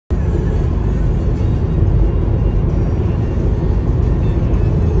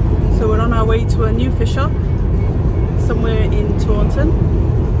fish shop somewhere in Taunton.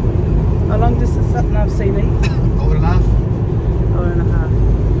 How long does the sat nav say, Nate? Hour and a half. Hour and a half.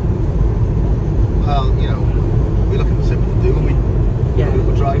 Well, you know, we're looking for something to do, aren't we? Yeah.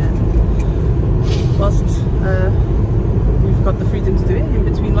 We'll drive. Yeah. Whilst we've got the freedom to do it in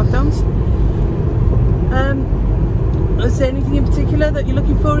between lockdowns. Is there anything in particular that you're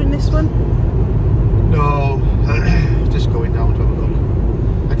looking for in this one? No, just going down to have a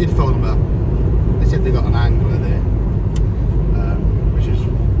look. I did phone them up. They said they got an angler there, which is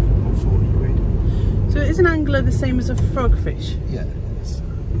about 40 quid. So is an angler the same as a frogfish? Yeah, it's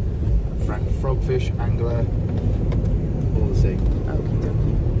a frogfish, angler, all the same. Okay,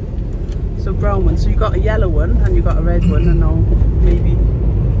 okay. So brown one. So you got a yellow one and you got a red one, and now maybe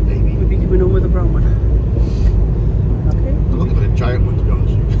we'll be coming home with a brown one. Okay. I'm looking for a giant one, to be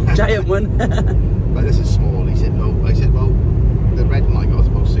honest with you. Giant one. But this is small. He said no. I said, well, the red one I got is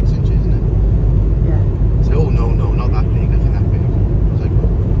about 6 inches, isn't it? Yeah. He said, oh no, not that big, nothing that big. I was like,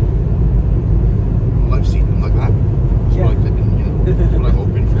 well, I've seen them like that. That's Yeah. what I'm thinking, you know, that's what I'm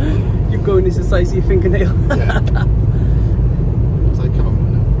hoping for. You're going as the size of your fingernail. Yeah. It's like, come on,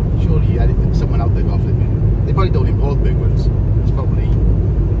 no. Surely someone out there got it. They probably don't import big ones. It's probably,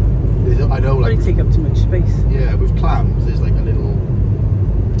 I know, like, Probably take up too much space. yeah, with clams, there's like a little.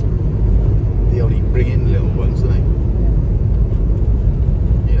 They only bring in little ones, don't they?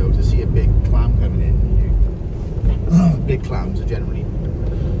 You know, to see a big clam coming in, big clams are generally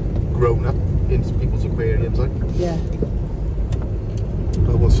grown up into people's aquariums, like. Yeah.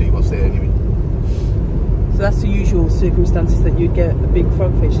 But we'll see what's there anyway. So that's the usual circumstances that you'd get a big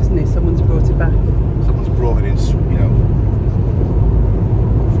frogfish, isn't it? Someone's brought it back. Someone's brought it in, you know,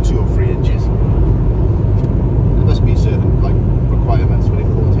 2 or 3 inches. There must be certain like requirements for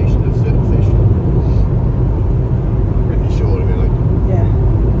importation of certain fish. I'm pretty sure of it, like. Yeah.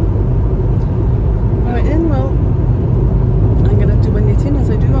 Alright then, well, I'm going to do a knitting as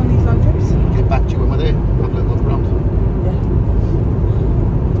I do on these long trips. Get back to you when we're there. Have a little look around. Yeah.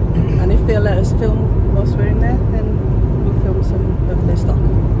 And if they'll let us film whilst we're in there, then we'll film some of their stock.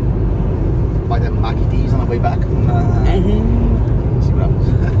 Buy them Maggie D's on the way back. See what happens.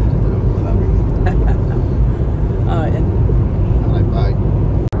 Alright then. Alright, bye.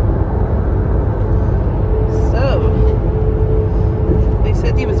 So, they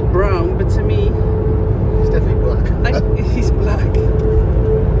said he was brown, but to me, It's definitely black. he's black.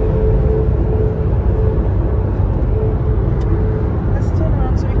 Let's turn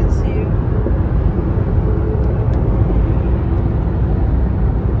around so we can see you.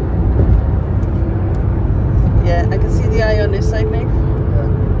 Yeah, I can see the eye on this side, Nick. Yeah.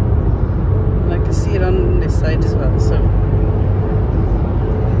 And I can see it on this side as well, so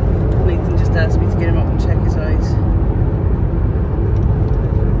Nathan just asked me to get him up and check his eyes.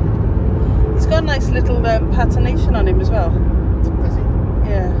 He's got a nice little patination on him as well. Does he?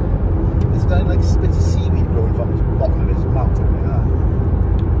 Yeah. There's got like bits of seaweed growing from his bottom of his mouth, something like that.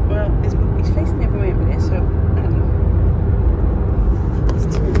 Well, he's facing the other way a minute, so I don't know.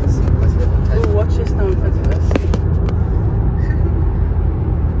 Oh, watch this now in front of us.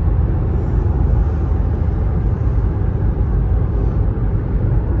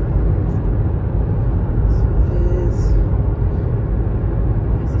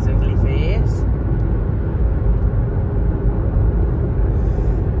 There's his ugly face.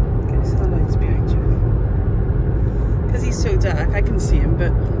 Get his highlights behind you. Because he's so dark, I can see him,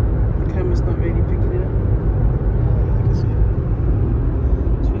 but the camera's not really picking it up. I can see it.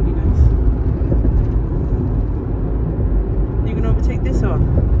 It's really nice. You can overtake this or?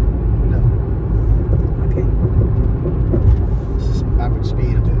 No. Okay. This is average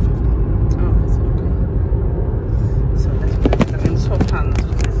speed, I'm doing 50. Oh, that's okay. So let's put it in swap hands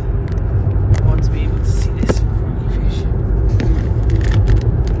because I want to be able to see this froggy fish.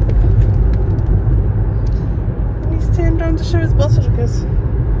 And he's turned around to show his bottle because,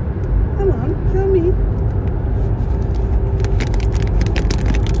 come on, show me.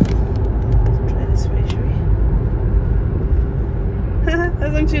 Let's try this way, shall we?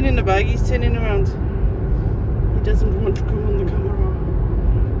 As I'm turning the bag, he's turning around. He doesn't want to go on the camera.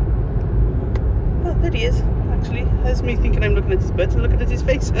 Oh, there he is, actually. That's me thinking I'm looking at his butt and looking at his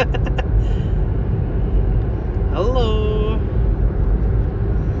face. Hello.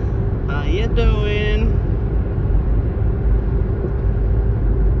 How you doing?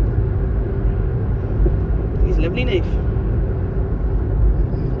 He's lovely, Nave.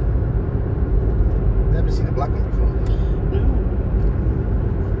 Never seen a black one before. No.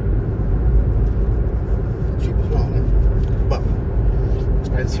 Cheap as well, isn't it? Well,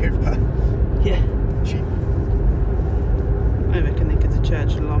 expensive, but Yeah. cheap. I reckon they could have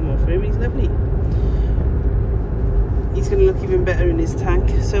charged a lot more for him. He's lovely. he's going to look even better in his tank,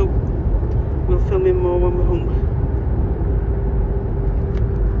 so we'll film him more when we're home.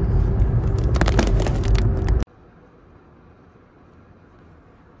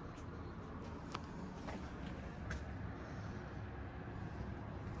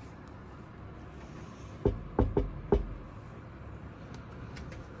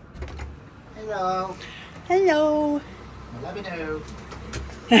 Hello. Hello. Let me know.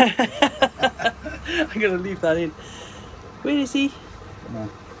 I'm going to leave that in. Where is he? No.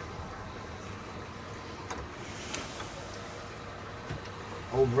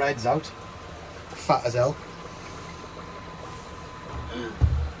 Old Red's out. Fat as hell.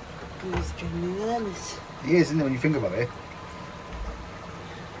 He's ginormous. He is, isn't he, when you think about it?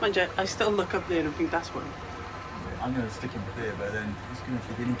 Mind you, I still look up there and think that's one. I'm going to stick him there, but then he's going to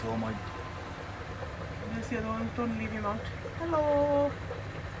fit into all my... There's the other one, don't leave him out. Hello.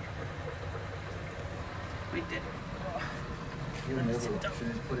 We did. The only other option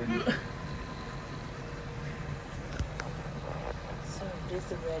is put in... So there's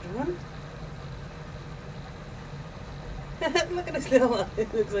the red one. Look at his little eye.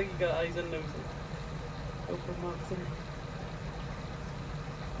 It looks like he got eyes and noses. Open mouth, isn't it?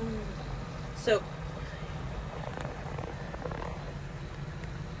 So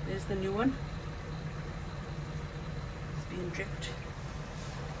there's the new one. It's being dripped.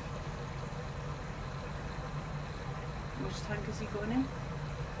 Which tank is he going in?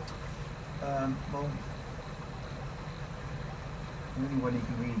 Well, the only one he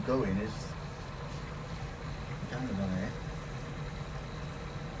can really go in is down there.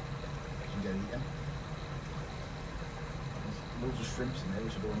 You can get it, yeah. There's loads of shrimps in there,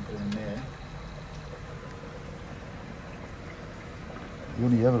 which I don't want to put in there. The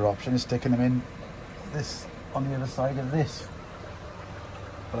only other option is sticking them in this on the other side of this.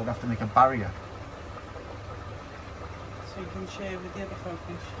 But I'd have to make a barrier. So you can share with the other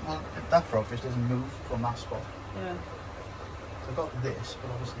frogfish. Well, if that frogfish doesn't move from that spot. Yeah. So I've got this,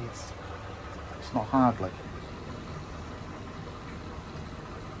 but obviously it's not hard like.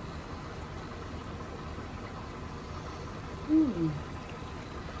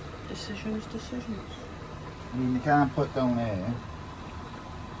 Decisions. I mean, you can't put down here.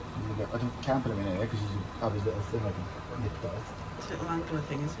 I can't put him in here because you have his little thing I can nip off. This little angler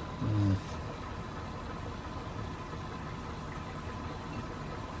thing, is it?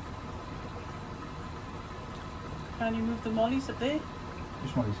 Can you move the mollies up there?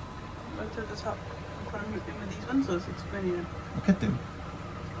 Which mollies? Right to the top. Can you move them with these ones, or is it explaining them? I could do.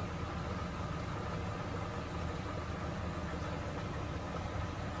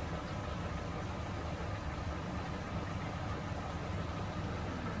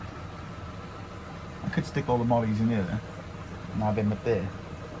 I could stick all the mollies in here and have him up there.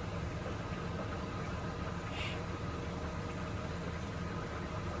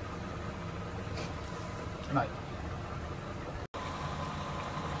 Right.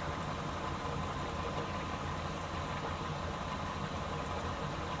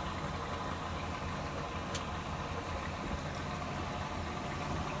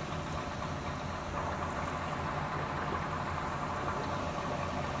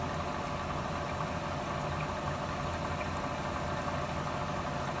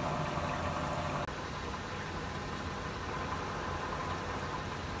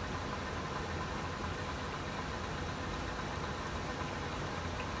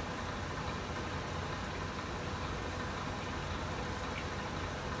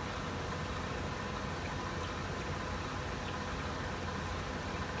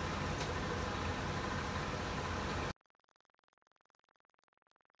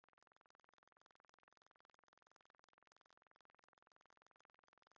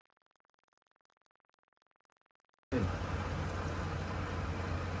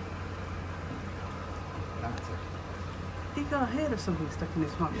 He got a head or something stuck in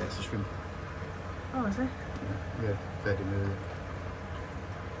his mouth. Yeah, it's a shrimp. Oh, is it? Yeah, fed him earlier.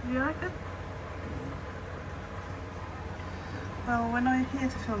 Do you like it? Well, when I'm here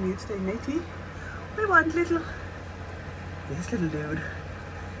to film you today, matey, we want this little dude.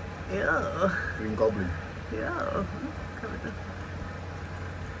 Yeah. Green goblin. Yeah. Come with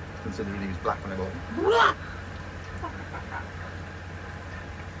Considering he was black when I got him.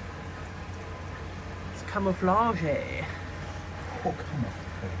 It's camouflage. Oh,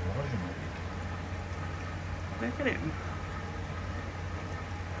 camouflage. Look at him.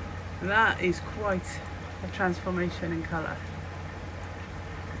 That is quite a transformation in colour.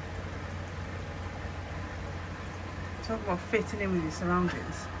 Talk about fitting in with your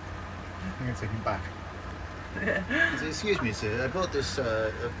surroundings. I'm going to take him back. Excuse me, sir. I bought this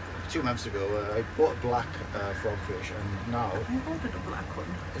 2 months ago, I bought a black frogfish, and now I ordered a black one.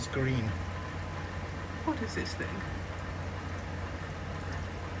 it's green. What is this thing?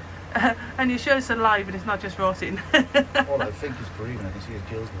 And you sure it's alive and it's not just rotting? All I think is breathing. I can see his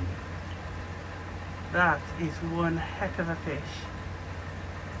gills moving. That is one heck of a fish.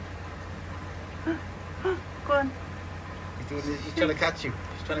 Go on. He's trying to catch you.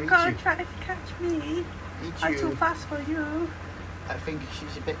 He's trying to Go eat on, you. try to catch me. Eat I'm you. too fast for you. I think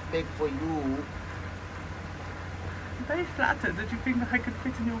she's a bit big for you. I'm very flattered that you think that I could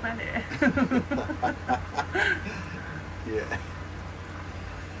fit in your belly. Yeah.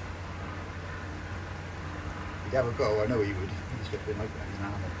 He'd have a go, I know he would. He's got a bit like that, he's an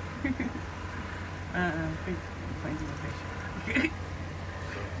animal. I think I'm finding a fish.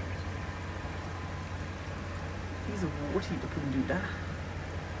 He's a warty looking dude.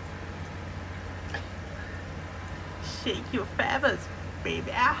 Shake your feathers,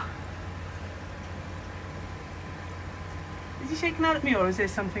 baby. Is he shaking out at me, or is there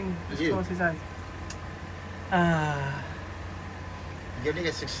something It's you. towards his eye? He only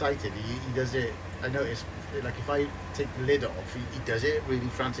gets excited, he does it, I notice, like if I take the lid off, he does it really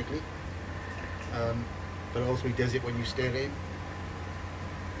frantically. But also he does it when you stare at him.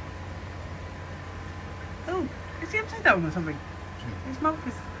 Oh, is he upside down or something? His mouth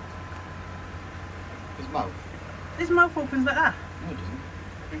is. His mouth? His mouth opens like that. No, it doesn't.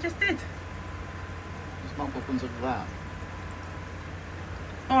 It just did. His mouth opens like that.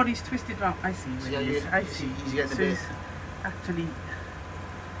 Oh, he's twisted round. I see. See where how he is. you- I see, see. he's getting a So bit- he's actually.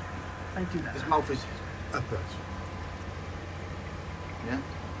 I do that. His mouth is upwards. Yeah?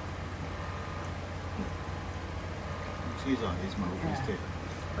 See his eye, his mouth Yeah. is too.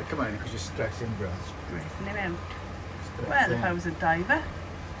 Like, come on, because you're stressing, bro. Stressing him out. Well, if I was a diver,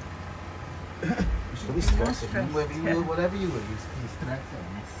 You should be stressing. stressed, Whatever you yeah. will, whatever you will, he's stressing.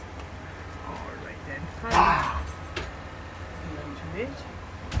 alright then. Fine. Lunge it.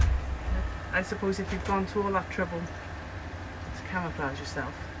 I suppose if you've gone to all that trouble to camouflage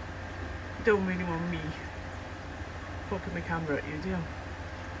yourself, you don't really want me poking my camera at you, do you?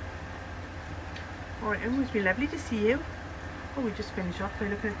 Alright, it must be lovely to see you. Oh, we just finished off by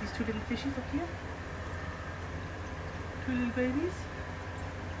looking at these two little fishes up here. Two little babies.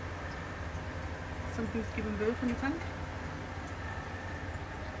 Something's given birth in the tank.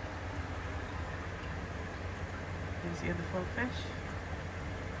 There's the other frogfish.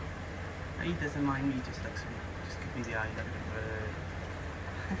 He doesn't mind me, just looks at me. Just give me the eye like a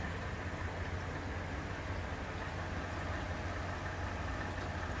bird.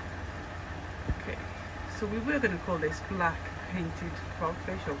 Okay, so we were going to call this black painted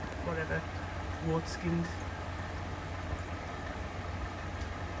frogfish or whatever, wart-skinned.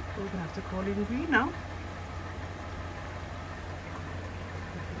 We're going to have to call him green now.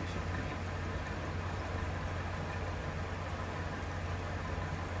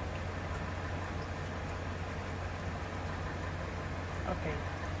 Okay,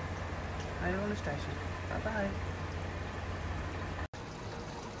 I don't want to stress you. Bye bye.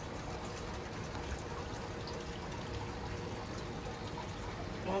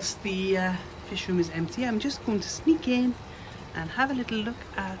 Whilst the fish room is empty, I'm just going to sneak in and have a little look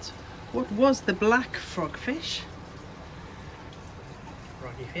at what was the black frogfish.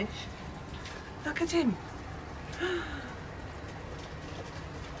 Froggy fish. Look at him.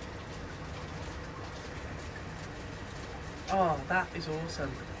 Oh, that is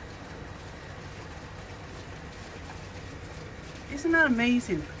awesome. Isn't that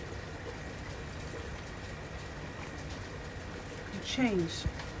amazing? To change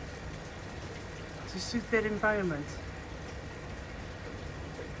to suit their environment.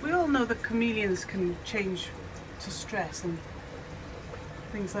 We all know that chameleons can change to stress and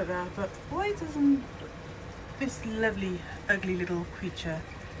things like that, but why doesn't this lovely, ugly little creature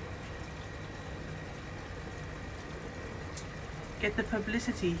get the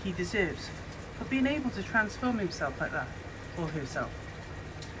publicity he deserves for being able to transform himself like that, or herself?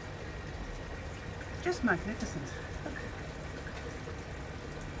 Just magnificent. Look.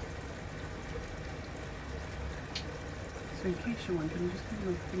 So in case you're wondering, just give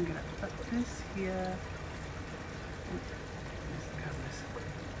my finger up this here. Oh, there's the cameras.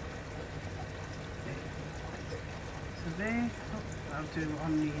 Okay. So there, oh, I'll do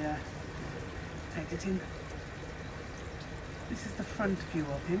on the editing. This is the front view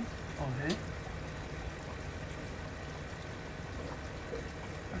of him, or her.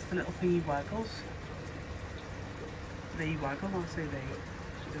 That's the little thing he waggles. They waggle, I'll say they.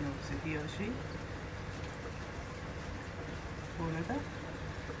 I don't know if it's a he or she. Or like that.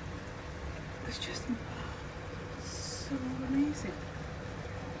 It's just so amazing.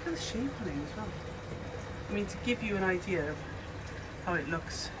 at the shape on it as well. I mean, to give you an idea of how it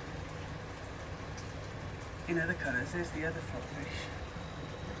looks in other colours, there's the other frogfish.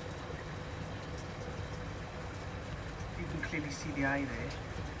 You can clearly see the eye there.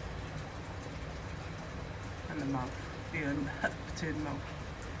 And the mouth, the upturned mouth,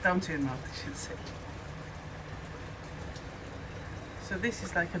 downturned mouth I should say. So this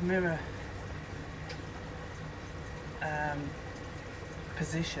is like a mirror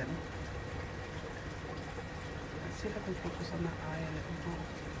position. Let's see if I can focus on that eye a little more.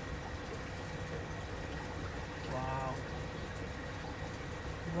 Wow.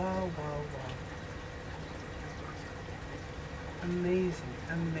 Wow, wow, wow. Amazing,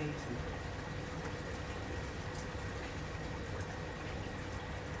 amazing.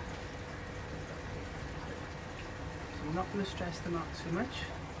 So I'm not going to stress them out too much.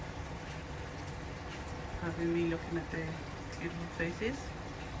 Having me looking at their beautiful faces.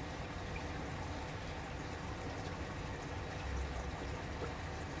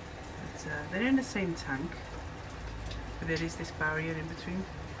 But, they're in the same tank, but there is this barrier in between,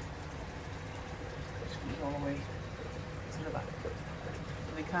 which goes all the way to the back,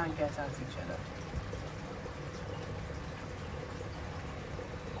 so they can't get at each other.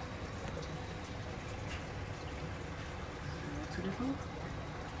 Too little.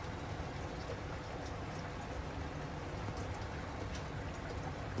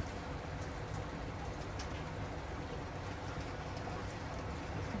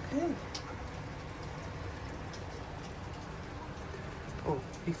 Okay. Oh,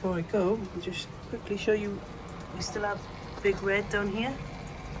 before I go, I'll just quickly show you, we still have Big Red down here.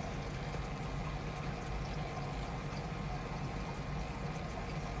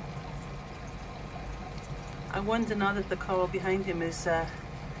 I wonder now that the coral behind him is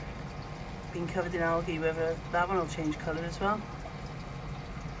being covered in algae, whether that one will change colour as well.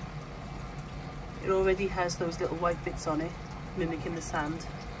 It already has those little white bits on it, mimicking the sand.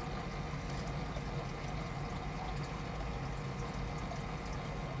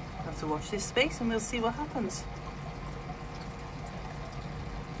 Have to watch this space and we'll see what happens.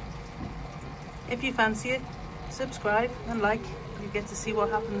 If you fancy it, subscribe and like. You get to see what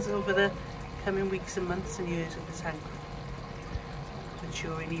happens over the coming weeks and months and years of the tank,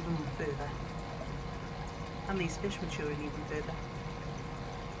 maturing even further, and these fish maturing even further.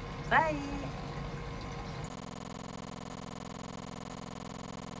 Bye!